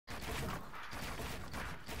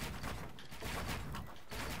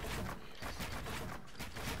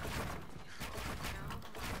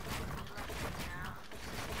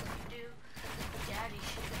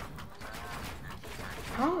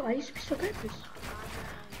used to be so good at this.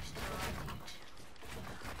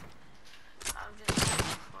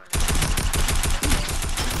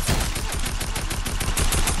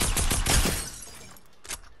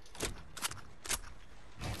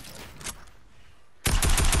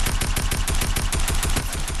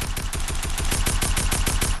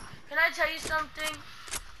 Can I tell you something?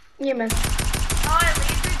 Yeah, man. How I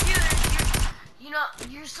lasered you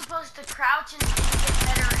is you're supposed to crouch and get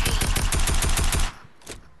better aim.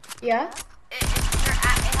 Yeah? It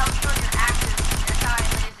helps you on your accuracy. That's how I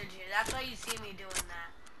lasered you. That's why you see me doing that.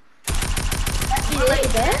 Or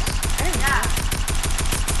like this? Yeah.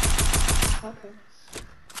 Okay.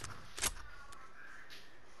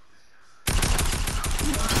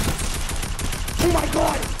 Oh my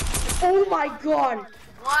god! Oh my god!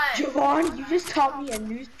 What? Javon, you just taught me a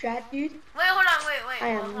new strat, dude. Wait, hold on, wait.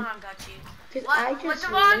 Hold on, got you. Because What? I just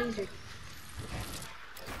Javon? lasered.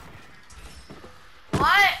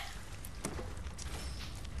 What?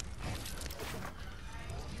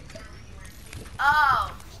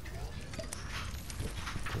 Oh.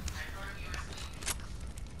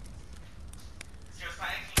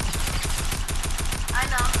 I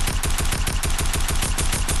know.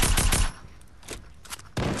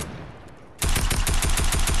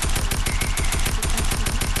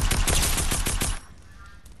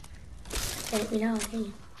 Let me know,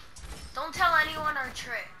 hey. Don't tell anyone our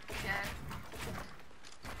trick, okay?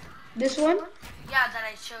 This one? Yeah, that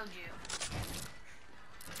I showed you.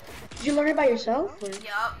 Did you learn it by yourself? Or?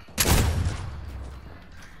 Yup.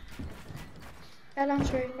 That I'm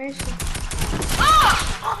sorry, Mercy.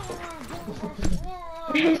 Ah!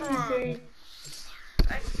 Mercy.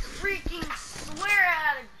 I freaking swear I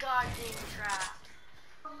had a goddamn trap.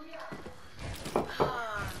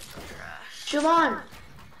 Trash. Javon.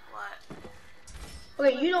 What?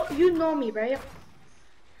 Okay, you know me, right?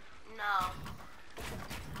 No.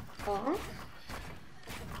 Uh-huh.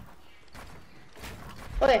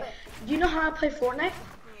 Okay, do you know how I play Fortnite?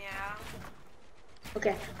 Yeah.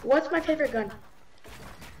 Okay, what's my favorite gun?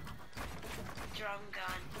 Drum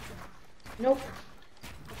gun. Nope.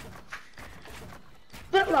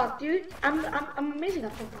 Flintlock, dude. I'm amazing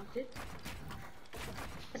at flintlock, dude.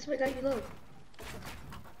 That's what got you low.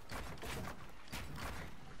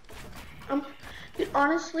 Dude,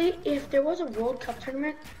 honestly, if there was a World Cup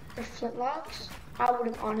tournament for flintlocks, I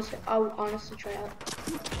would honestly try out.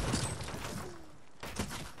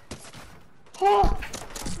 Oh!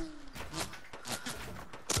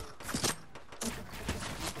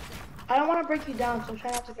 I don't want to break you down, so I'm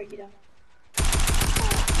trying not to break you down.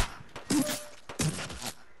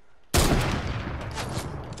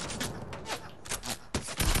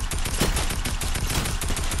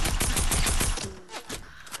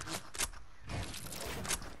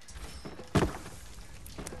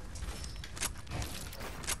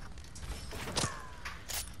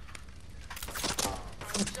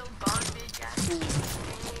 I'm so garbage at this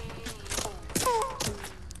game.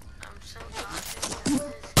 I'm so garbage at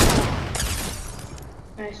this game.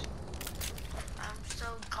 Nice. I'm so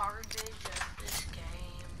garbage at this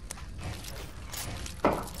game.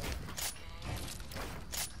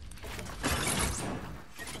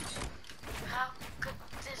 How could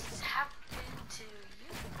this happen to you?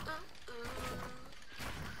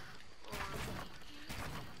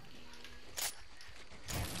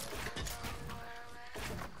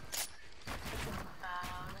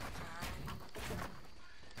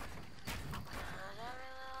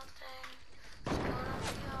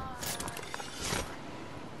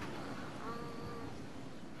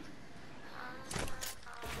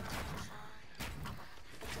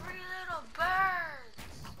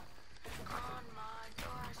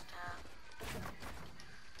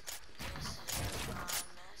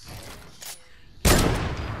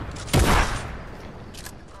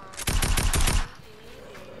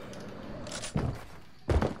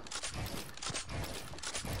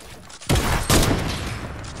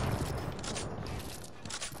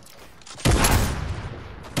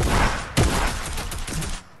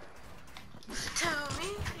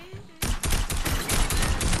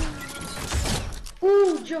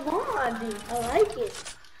 Ooh, Javon, dude, I like it.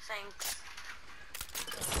 Thanks.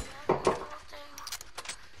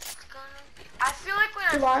 I feel like when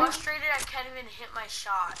I'm frustrated, I can't even hit my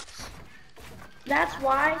shots. That's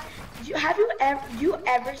why. Have you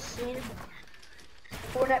ever seen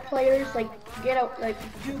Fortnite players like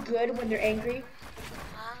do good when they're angry?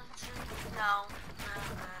 No.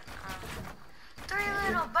 Three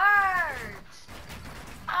little birds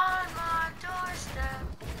on my doorstep.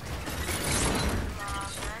 My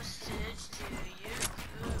message to you.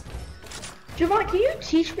 Javon, can you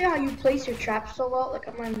teach me how you place your traps so well? Like,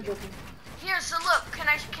 I'm not even joking. Here, so look,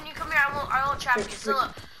 can you come here? I won't trap you. So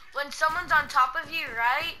look, when someone's on top of you,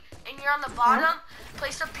 right, and you're on the bottom,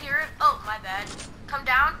 place a pyramid. Oh, my bad. Come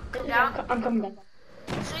down. Come down. I'm coming down.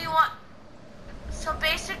 So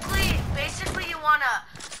basically you wanna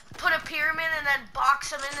put a pyramid and then box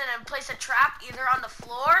them in and then place a trap either on the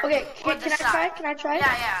floor Okay, or the side. Can I try?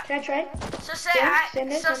 Yeah. Can I try? So say I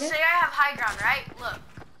have high ground, right? Look.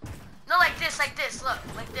 No, like this. Look,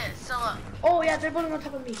 like this. So look. Oh yeah, they're building on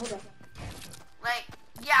top of me. Hold on. Like,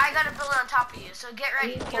 yeah, I gotta build on top of you. So get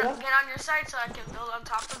ready. Get on your side so I can build on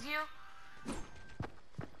top of you.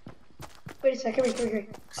 Wait a second. Come here.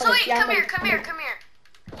 So wait, come here.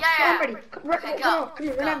 Yeah. I'm ready. Okay, go. Come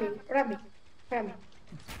here. Run at me.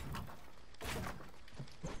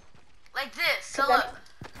 Like this. So look,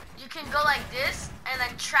 you can go like this and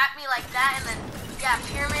then trap me like that and then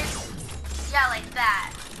pyramid. Yeah, like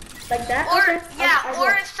that. Like that? Or okay.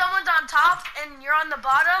 or if someone's on top and you're on the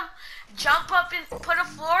bottom, jump up and put a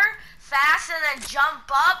floor fast and then jump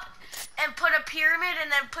up and put a pyramid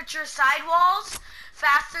and then put your side walls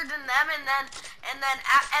faster than them and then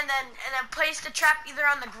place the trap either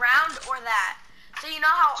on the ground or that. So you know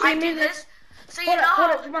how I do this? So you know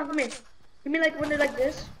how Come on, come here. You mean like when they're like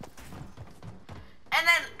this? And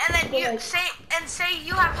then you say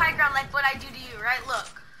you have high ground like what I do to you, right?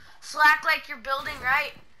 Look. Slack like you're building,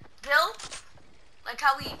 right? Build? Like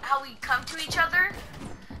how we come to each other.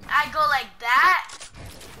 I go like that.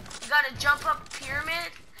 You gotta jump up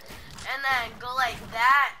pyramid and then go like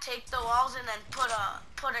that, take the walls and then put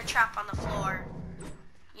a trap on the floor.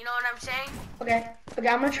 You know what I'm saying? Okay,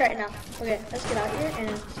 I'm gonna try it now. Okay, let's get out here and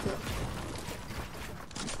let's do it.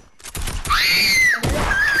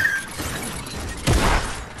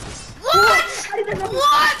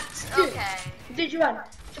 What? Okay. Dude,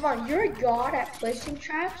 Javon, you're a god at placing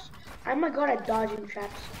traps. I'm a god at dodging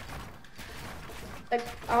traps. Like,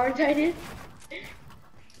 aren't I, dude?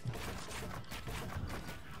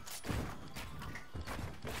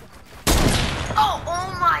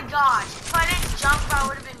 Oh my gosh. If I didn't jump, I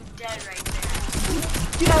would have been dead right there.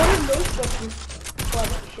 Dude, I would have no fucking.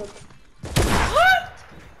 What?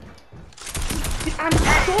 Dude, I'm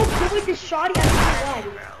so good with this shotty, I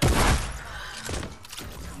don't know why.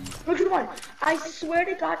 Look at one. I swear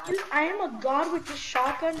to God, dude, I am a god with this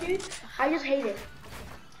shotgun, dude. I just hate it.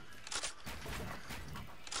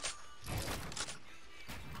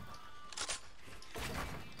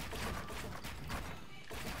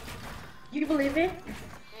 You believe it?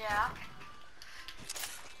 Yeah.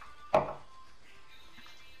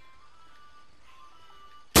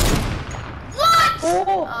 What?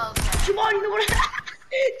 Oh, okay. Javon, you know what?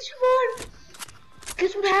 Javon,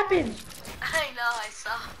 guess what happened? I know, I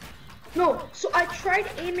saw. No, so I tried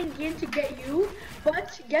aiming in to get you,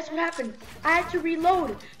 but guess what happened? I had to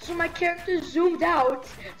reload, so my character zoomed out,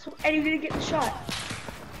 and you didn't get the shot.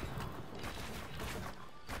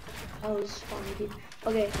 That was funny, dude.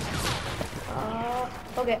 Okay.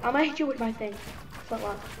 Okay, I'm gonna hit you with my thing.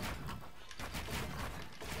 Flintlock.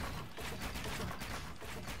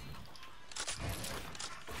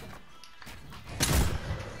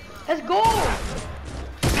 Let's go!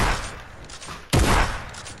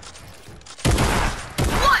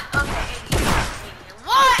 What? Okay, 80.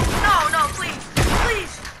 What? No,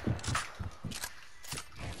 please.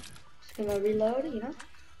 Just gonna reload, you know?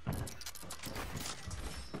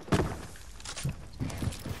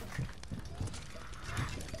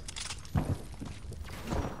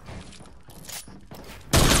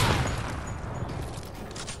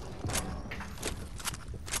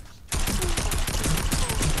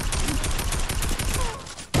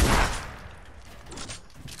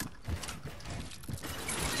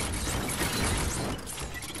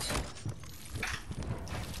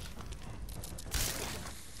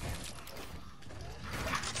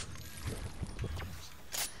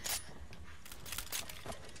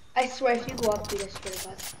 I swear, if you go up, dude, I swear to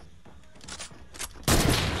God.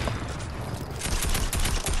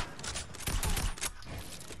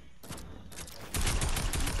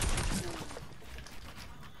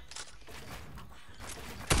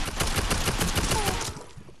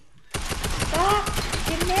 Stop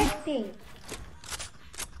connecting.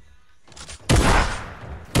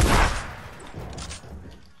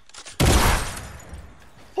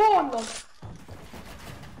 Oh no.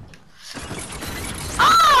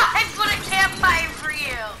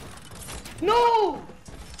 No!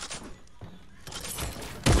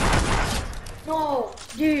 No,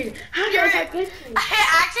 dude, how did I get you? I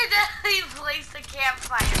accidentally placed the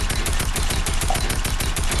campfire.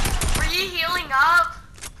 Were you healing up?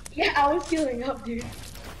 Yeah, I was healing up, dude.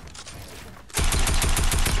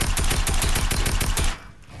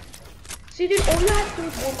 See, dude, all you have to do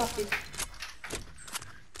is warm up, dude.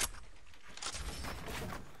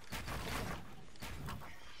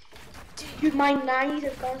 Dude, my 90s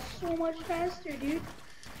have gone so much faster, dude.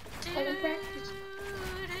 All in practice.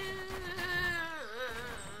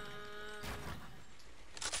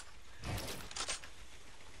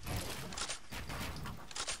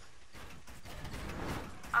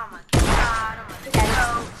 Oh my god, I'm gonna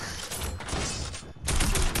go.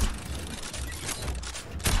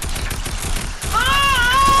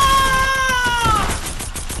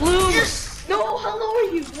 Blue! Yes. No, how low are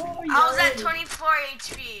you? I was at 24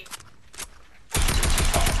 HP.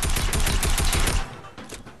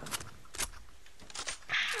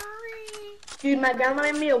 Dude, my grandma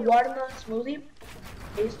made me a watermelon smoothie.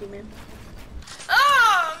 Tasty, man.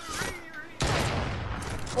 Oh!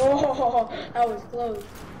 Oh, that was close.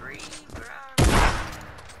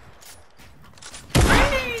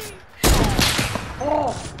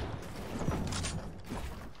 Oh.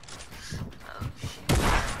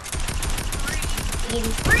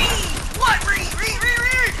 What?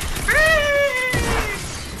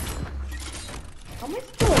 How am I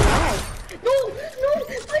still alive? No,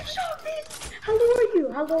 I shot this. How low are you?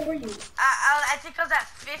 How low were you? I think I was at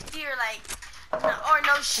 50 or like,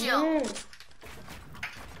 no shield.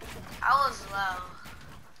 I was low.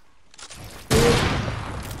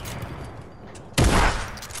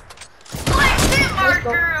 Like hit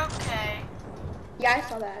marker, okay. Yeah, I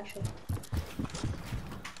saw that actually.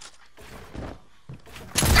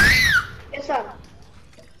 Yes, sir.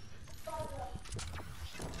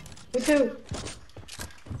 With who?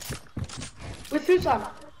 With who, son?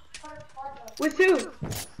 With who?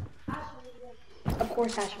 Of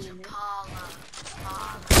course, Ashman.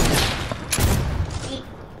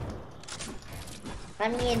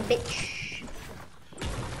 I'm in, bitch.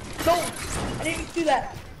 No! I didn't do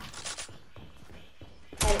that.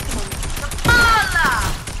 Alright, come on.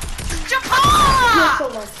 Japala! You're so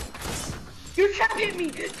low. You're trying to hit me!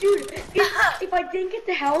 Dude, if I didn't get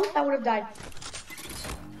the health, I would have died.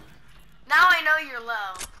 Now I know you're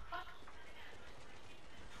low.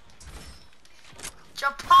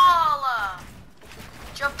 Japala!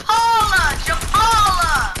 Japala!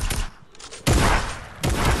 Japala!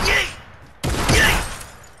 Yay!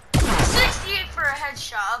 68 for a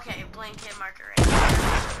headshot. Okay, blank hit marker right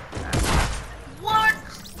there. What?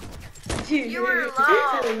 Dude, You were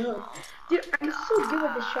low. Dude, I'm so good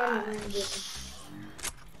with the shot.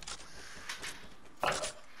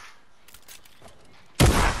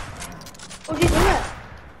 Oh, dude, look at that.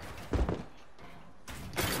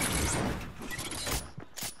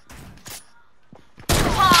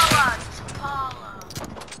 Japala!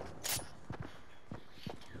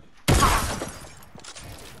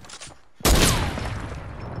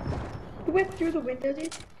 You went through the window,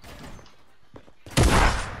 dude.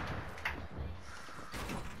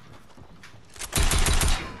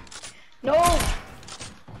 No!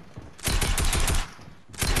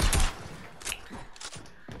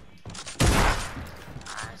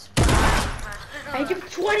 I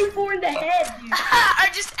give 24 in the head, dude. I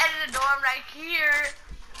just ended a norm right here.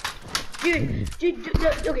 Dude,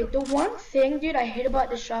 okay, the one thing, dude, I hate about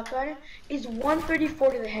the shotgun is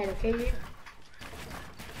 134 to the head, okay, dude?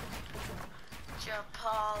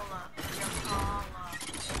 Japala.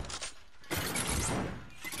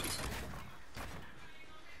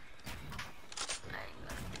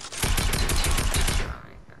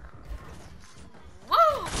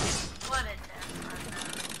 Woo! What a death run.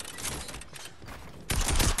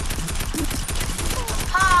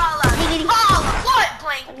 Paula! What,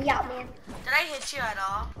 Blank? Yeah, man. Did I hit you at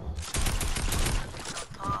all? No,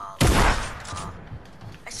 Paula.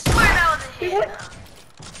 I swear that was a hit. What?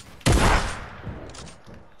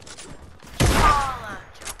 Japala.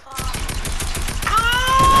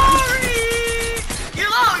 You're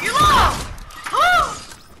low!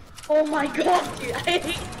 Oh my god, dude, I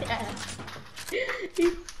hate that.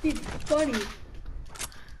 It's funny.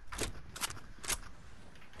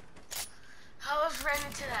 I was ran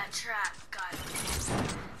into that trap, God.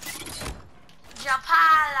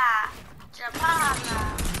 Japala.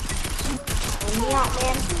 Let me out,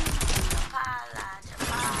 man.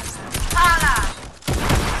 Japala.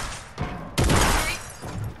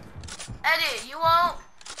 Edit, you won't?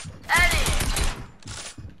 Edit.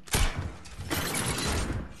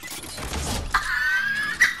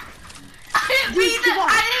 I didn't mean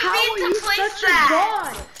to place that.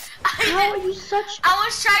 How are you such? I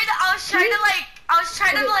was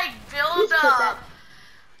trying to build up.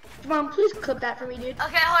 Mom, please clip that for me, dude.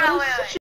 Okay, hold on, wait.